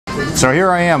So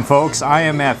here I am, folks. I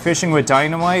am at Fishing with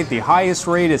Dynamite, the highest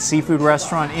rated seafood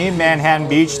restaurant in Manhattan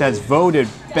Beach that's voted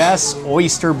best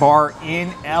oyster bar in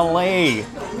LA.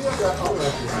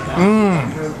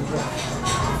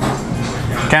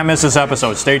 Can't miss this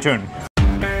episode. Stay tuned.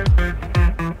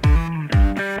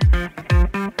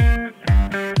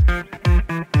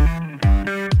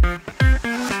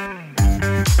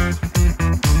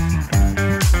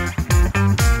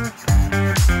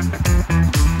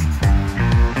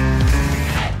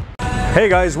 Hey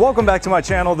guys, welcome back to my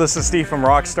channel. This is Steve from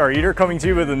Rockstar Eater coming to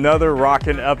you with another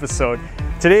rockin' episode.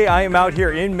 Today I am out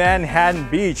here in Manhattan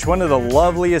Beach, one of the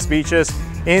loveliest beaches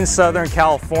in Southern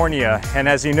California. And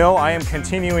as you know, I am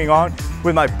continuing on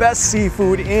with my best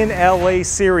seafood in LA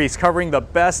series, covering the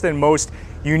best and most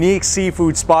unique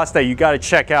seafood spots that you gotta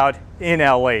check out in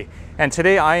LA. And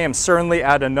today I am certainly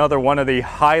at another one of the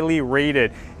highly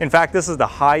rated, in fact, this is the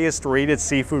highest rated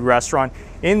seafood restaurant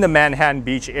in the Manhattan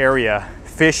Beach area.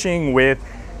 Fishing with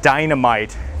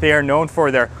Dynamite. They are known for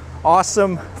their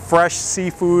awesome fresh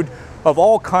seafood of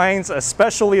all kinds,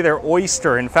 especially their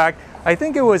oyster. In fact, I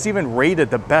think it was even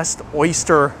rated the best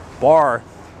oyster bar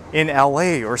in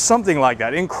LA or something like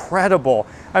that. Incredible.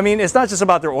 I mean, it's not just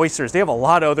about their oysters. They have a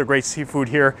lot of other great seafood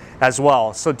here as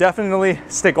well. So definitely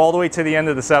stick all the way to the end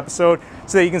of this episode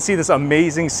so that you can see this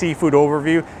amazing seafood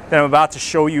overview that I'm about to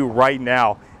show you right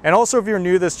now. And also, if you're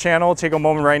new to this channel, take a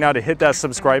moment right now to hit that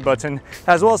subscribe button,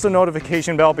 as well as the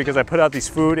notification bell, because I put out these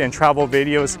food and travel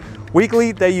videos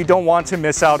weekly that you don't want to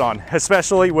miss out on,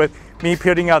 especially with me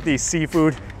putting out these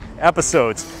seafood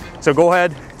episodes. So go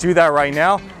ahead, do that right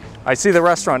now. I see the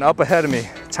restaurant up ahead of me.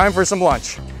 Time for some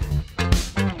lunch.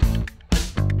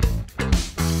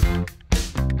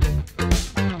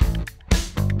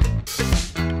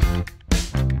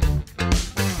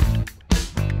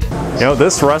 You know,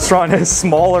 this restaurant is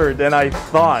smaller than I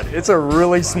thought. It's a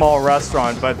really small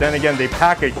restaurant, but then again, they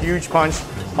pack a huge punch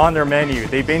on their menu.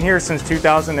 They've been here since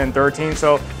 2013,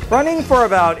 so running for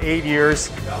about 8 years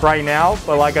right now.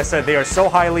 But like I said, they are so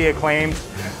highly acclaimed,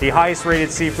 the highest rated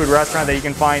seafood restaurant that you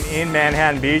can find in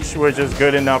Manhattan Beach, which is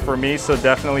good enough for me. So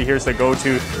definitely here's the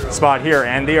go-to spot here.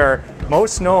 And they are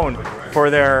most known for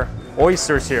their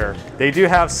oysters here. They do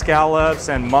have scallops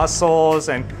and mussels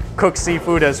and cooked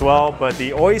seafood as well, but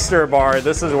the oyster bar,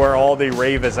 this is where all the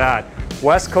rave is at.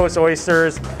 West Coast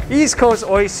oysters, East Coast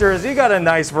oysters, you got a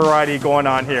nice variety going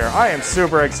on here. I am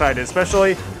super excited,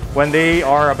 especially when they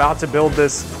are about to build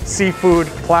this seafood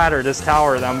platter, this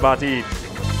tower that I'm about to eat.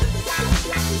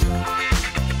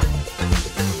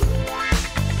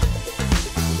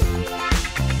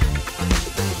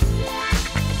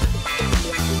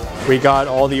 We got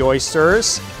all the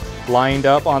oysters lined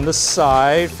up on the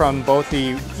side from both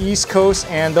the East Coast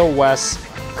and the West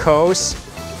Coast.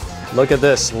 Look at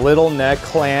this, little neck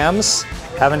clams.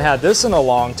 Haven't had this in a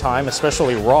long time,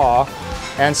 especially raw.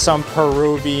 And some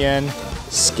Peruvian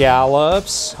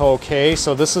scallops. Okay,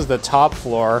 so this is the top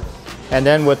floor. And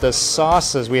then with the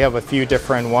sauces, we have a few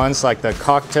different ones like the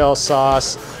cocktail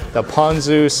sauce, the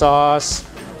ponzu sauce,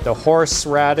 the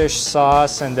horseradish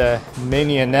sauce, and the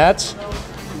mignonette.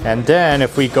 And then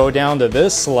if we go down to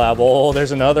this level,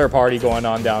 there's another party going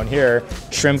on down here.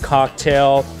 Shrimp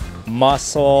cocktail,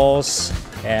 mussels,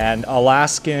 and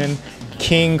Alaskan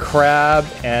king crab.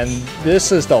 And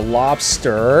this is the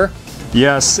lobster.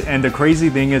 Yes, and the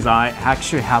crazy thing is I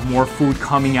actually have more food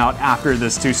coming out after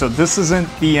this too. So this isn't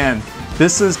the end.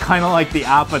 This is kind of like the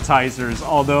appetizers,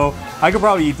 although I could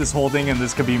probably eat this whole thing and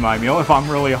this could be my meal if I'm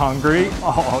really hungry.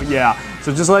 Oh yeah,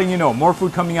 so just letting you know, more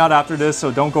food coming out after this,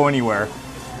 so don't go anywhere.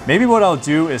 Maybe what I'll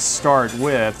do is start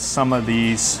with some of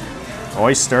these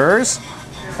oysters.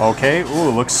 Okay, ooh,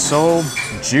 looks so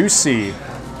juicy.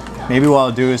 Maybe what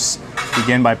I'll do is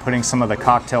begin by putting some of the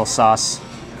cocktail sauce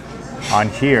on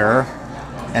here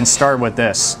and start with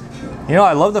this. You know,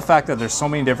 I love the fact that there's so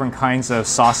many different kinds of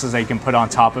sauces that you can put on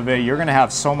top of it. You're gonna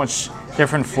have so much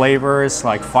different flavors,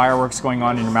 like fireworks going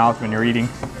on in your mouth when you're eating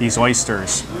these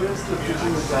oysters.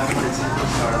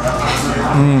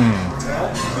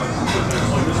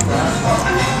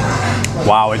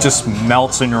 Wow, it just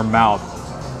melts in your mouth.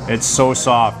 It's so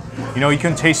soft. You know, you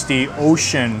can taste the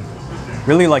ocean,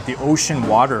 really like the ocean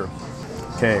water.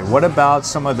 Okay, what about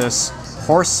some of this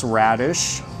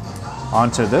horseradish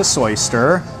onto this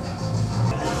oyster?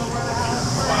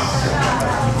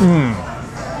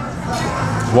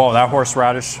 Whoa, that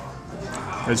horseradish,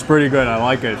 it's pretty good. I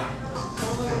like it.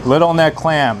 Little neck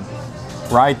clam,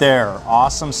 right there.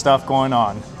 Awesome stuff going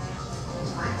on.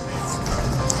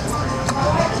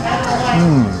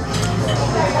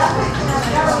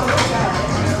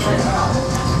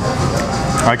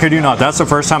 I kid you not, that's the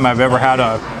first time I've ever had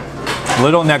a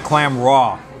little neck clam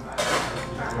raw.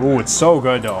 Ooh, it's so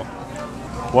good though.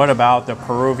 What about the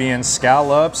Peruvian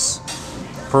scallops?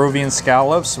 Peruvian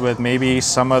scallops with maybe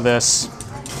some of this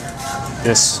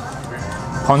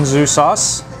ponzu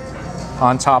sauce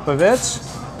on top of it.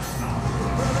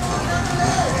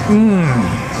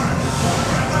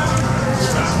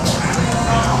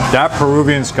 That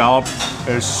Peruvian scallop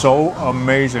is so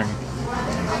amazing.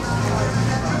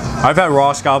 I've had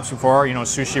raw scallops before, you know,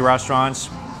 sushi restaurants.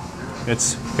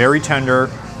 It's very tender.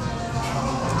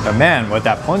 But man, with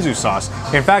that ponzu sauce.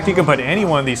 In fact, you can put any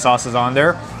one of these sauces on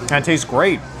there and it tastes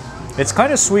great. It's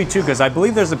kind of sweet too, because I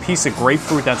believe there's a piece of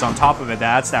grapefruit that's on top of it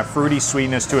that adds that fruity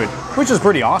sweetness to it, which is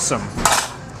pretty awesome.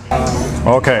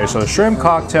 Okay, so the shrimp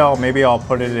cocktail, maybe I'll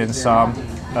put it in some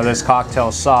of this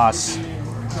cocktail sauce,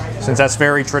 since that's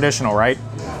very traditional, right?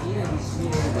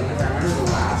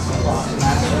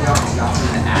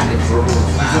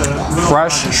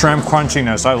 Fresh shrimp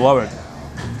crunchiness, I love it.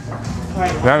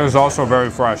 That is also very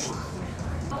fresh.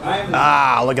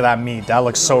 Ah, look at that meat. That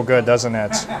looks so good, doesn't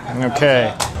it?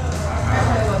 Okay.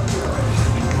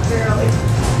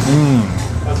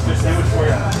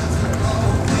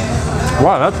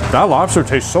 Wow, that lobster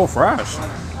tastes so fresh.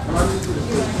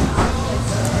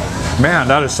 Man,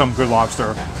 that is some good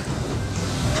lobster.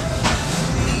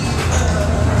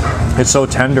 It's so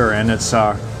tender and it's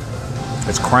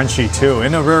crunchy too,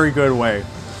 in a very good way.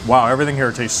 Wow, everything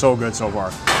here tastes so good so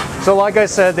far. So like I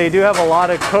said, they do have a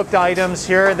lot of cooked items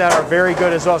here that are very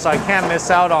good as well, so I can't miss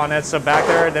out on it. So back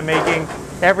there, they're making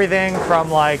everything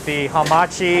from like the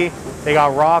hamachi, they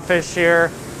got raw fish here,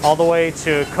 all the way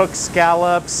to cooked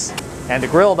scallops and the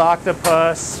grilled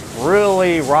octopus.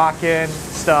 Really rockin'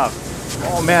 stuff.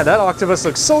 Oh man, that octopus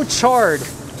looks so charred,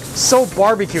 so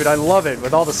barbecued. I love it,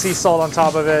 with all the sea salt on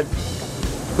top of it.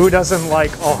 Who doesn't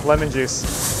like, oh, lemon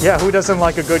juice. Yeah, who doesn't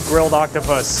like a good grilled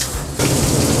octopus?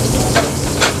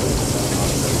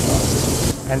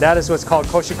 And that is what's called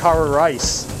koshikaru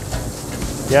rice.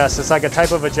 Yes, it's like a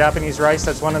type of a Japanese rice.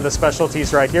 That's one of the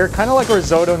specialties right here. Kind of like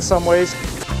risotto in some ways.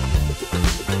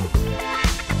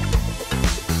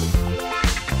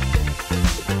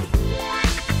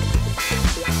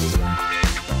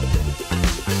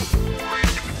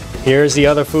 Here's the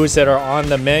other foods that are on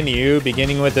the menu,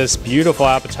 beginning with this beautiful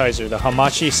appetizer, the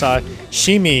hamachi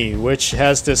sashimi, which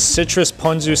has this citrus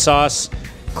ponzu sauce,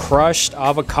 crushed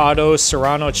avocado,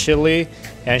 serrano chili,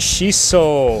 and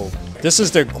shiso. This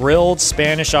is the grilled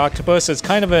Spanish octopus. It's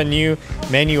kind of a new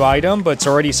menu item, but it's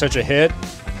already such a hit.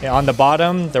 On the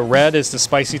bottom, the red is the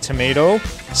spicy tomato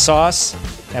sauce,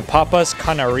 and papas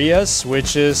canarias,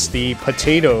 which is the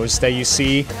potatoes that you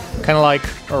see kind of like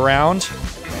around.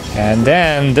 And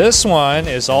then this one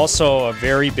is also a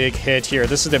very big hit here.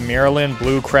 This is the Maryland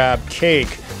Blue Crab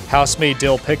Cake, house-made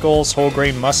dill pickles, whole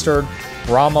grain mustard,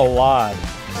 remoulade.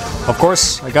 Of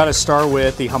course, I gotta start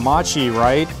with the hamachi,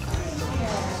 right?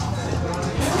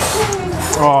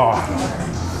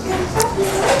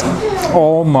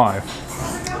 Oh my.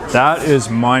 That is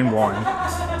mind-blowing.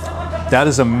 That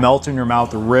is a melt in your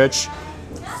mouth, rich,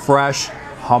 fresh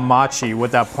hamachi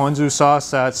with that ponzu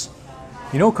sauce that's,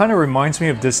 you know, kind of reminds me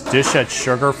of this dish at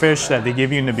Sugarfish that they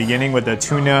give you in the beginning with the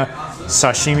tuna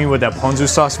sashimi with that ponzu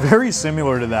sauce. Very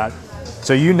similar to that.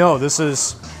 So you know this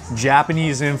is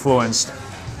Japanese influenced.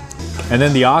 And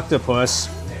then the octopus,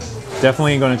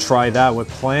 definitely going to try that with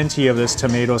plenty of this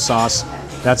tomato sauce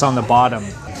that's on the bottom.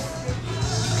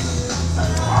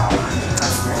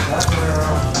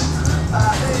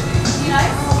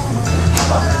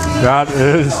 That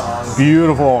is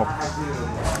beautiful.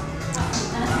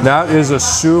 That is a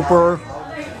super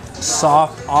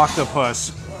soft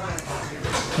octopus.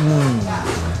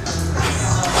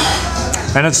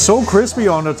 And it's so crispy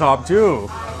on the top too.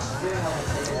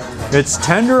 It's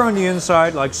tender on the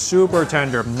inside, like super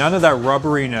tender. None of that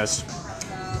rubberiness.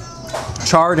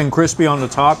 Charred and crispy on the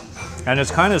top. And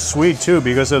it's kind of sweet too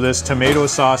because of this tomato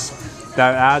sauce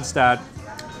that adds that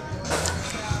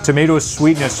tomato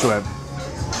sweetness to it.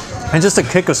 And just a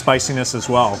kick of spiciness as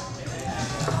well.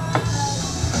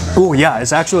 Oh yeah,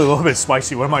 it's actually a little bit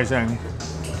spicy, what am I saying?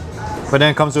 But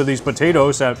then it comes with these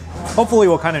potatoes that hopefully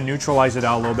will kind of neutralize it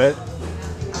out a little bit.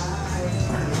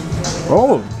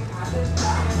 Oh,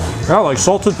 yeah, like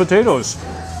salted potatoes.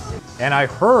 And I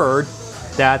heard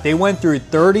that they went through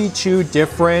 32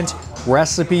 different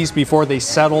recipes before they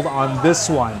settled on this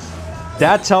one.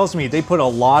 That tells me they put a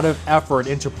lot of effort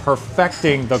into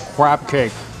perfecting the crab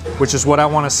cake, which is what I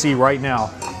want to see right now.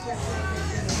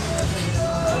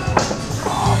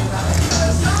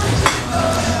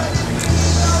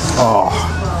 Oh.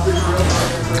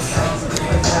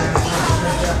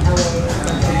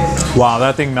 Wow,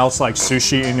 that thing melts like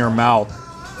sushi in your mouth.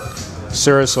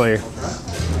 Seriously.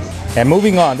 And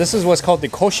moving on, this is what's called the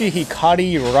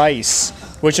koshihikari rice,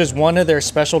 which is one of their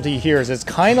specialty here. It's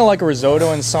kind of like a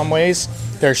risotto in some ways.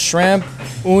 There's shrimp,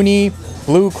 uni,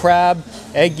 blue crab,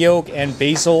 egg yolk, and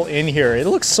basil in here. It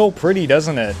looks so pretty,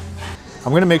 doesn't it?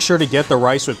 I'm gonna make sure to get the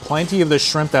rice with plenty of the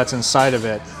shrimp that's inside of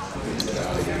it.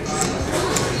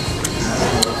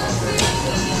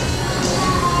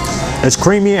 It's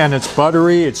creamy and it's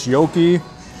buttery, it's yolky,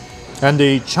 and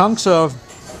the chunks of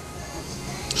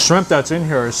shrimp that's in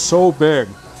here is so big.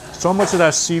 So much of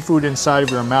that seafood inside of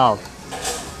your mouth.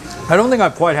 I don't think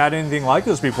I've quite had anything like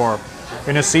this before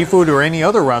in a seafood or any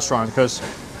other restaurant, because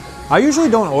I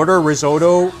usually don't order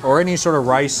risotto or any sort of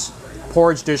rice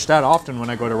porridge dish that often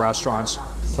when I go to restaurants.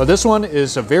 But this one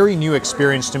is a very new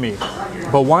experience to me,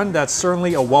 but one that's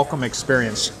certainly a welcome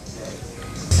experience.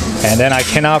 And then I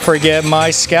cannot forget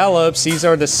my scallops. These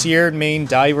are the seared Maine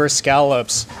Diver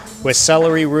Scallops with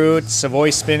celery root, Savoy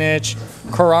spinach,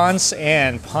 currants,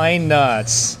 and pine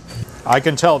nuts. I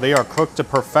can tell they are cooked to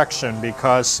perfection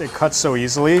because it cuts so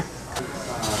easily.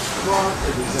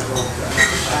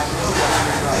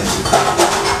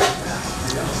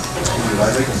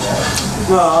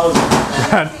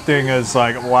 That thing is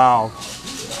like, wow.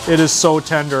 It is so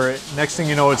tender. Next thing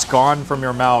you know, it's gone from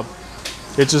your mouth.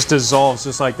 It just dissolves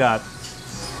just like that.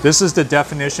 This is the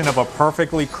definition of a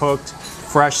perfectly cooked,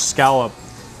 fresh scallop.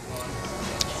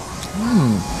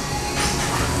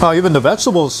 Oh, even the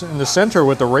vegetables in the center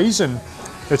with the raisin,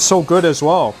 it's so good as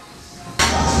well.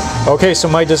 Okay, so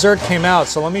my dessert came out,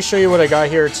 so let me show you what I got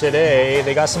here today.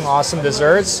 They got some awesome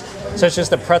desserts, such as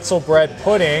the pretzel bread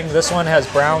pudding. This one has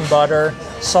brown butter,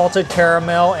 salted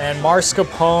caramel, and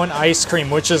mascarpone ice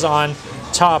cream, which is on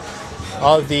top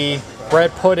of the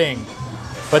bread pudding.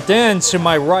 But then to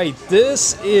my right,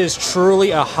 this is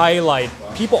truly a highlight.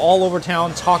 People all over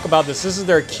town talk about this. This is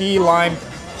their key lime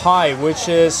pie, which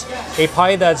is a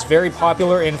pie that's very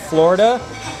popular in Florida.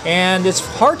 And it's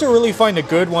hard to really find a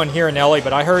good one here in LA,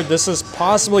 but I heard this is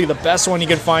possibly the best one you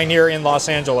can find here in Los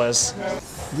Angeles.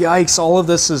 Yikes, all of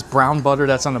this is brown butter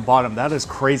that's on the bottom. That is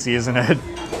crazy, isn't it?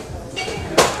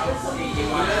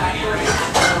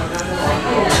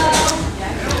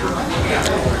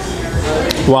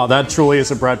 Wow, that truly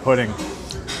is a bread pudding.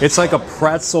 It's like a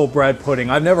pretzel bread pudding.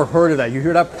 I've never heard of that. You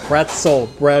hear that? Pretzel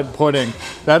bread pudding.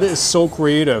 That is so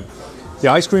creative. The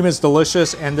ice cream is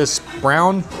delicious, and this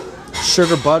brown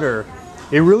sugar butter,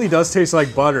 it really does taste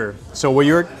like butter. So what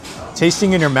you're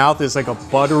tasting in your mouth is like a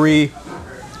buttery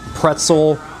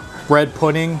pretzel bread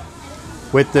pudding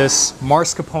with this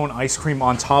mascarpone ice cream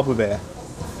on top of it.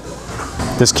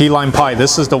 This key lime pie,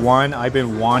 this is the one I've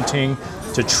been wanting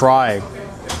to try.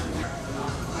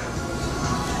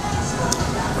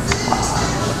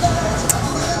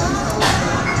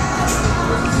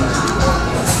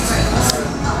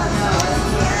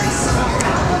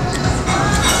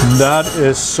 That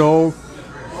is so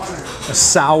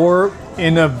sour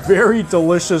in a very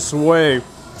delicious way.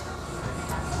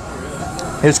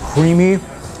 It's creamy,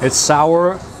 it's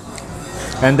sour,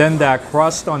 and then that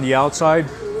crust on the outside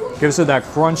gives it that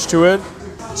crunch to it.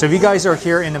 So if you guys are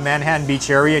here in the Manhattan Beach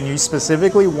area and you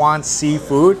specifically want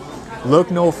seafood,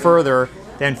 look no further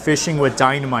than Fishing with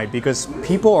Dynamite, because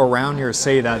people around here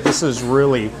say that this is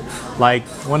really like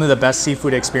one of the best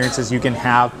seafood experiences you can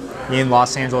have in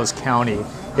Los Angeles County.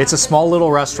 It's a small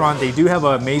little restaurant. They do have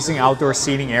an amazing outdoor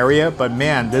seating area, but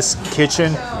man, this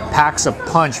kitchen packs a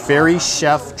punch. Very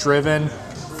chef-driven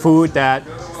food that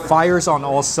fires on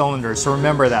all cylinders. So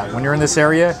remember that. When you're in this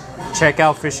area, check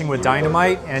out Fishing with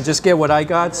Dynamite and just get what I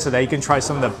got so that you can try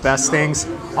some of the best things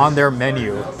on their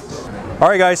menu. All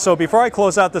right, guys, so before I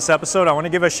close out this episode, I want to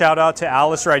give a shout out to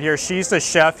Alice right here. She's the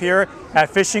chef here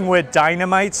at Fishing with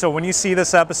Dynamite. So when you see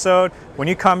this episode, when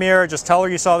you come here, just tell her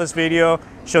you saw this video.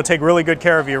 She'll take really good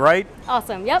care of you, right?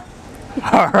 Awesome, yep.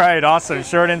 All right, awesome,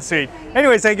 short and sweet.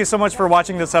 Anyways, thank you so much for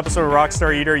watching this episode of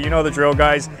Rockstar Eater. You know the drill,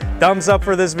 guys. Thumbs up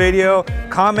for this video.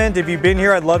 Comment if you've been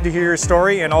here. I'd love to hear your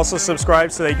story, and also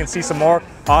subscribe so that you can see some more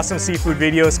awesome seafood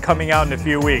videos coming out in a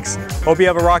few weeks. Hope you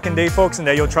have a rockin' day, folks, and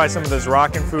that you'll try some of this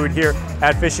rockin' food here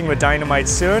at Fishing with Dynamite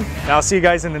soon. And I'll see you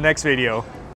guys in the next video.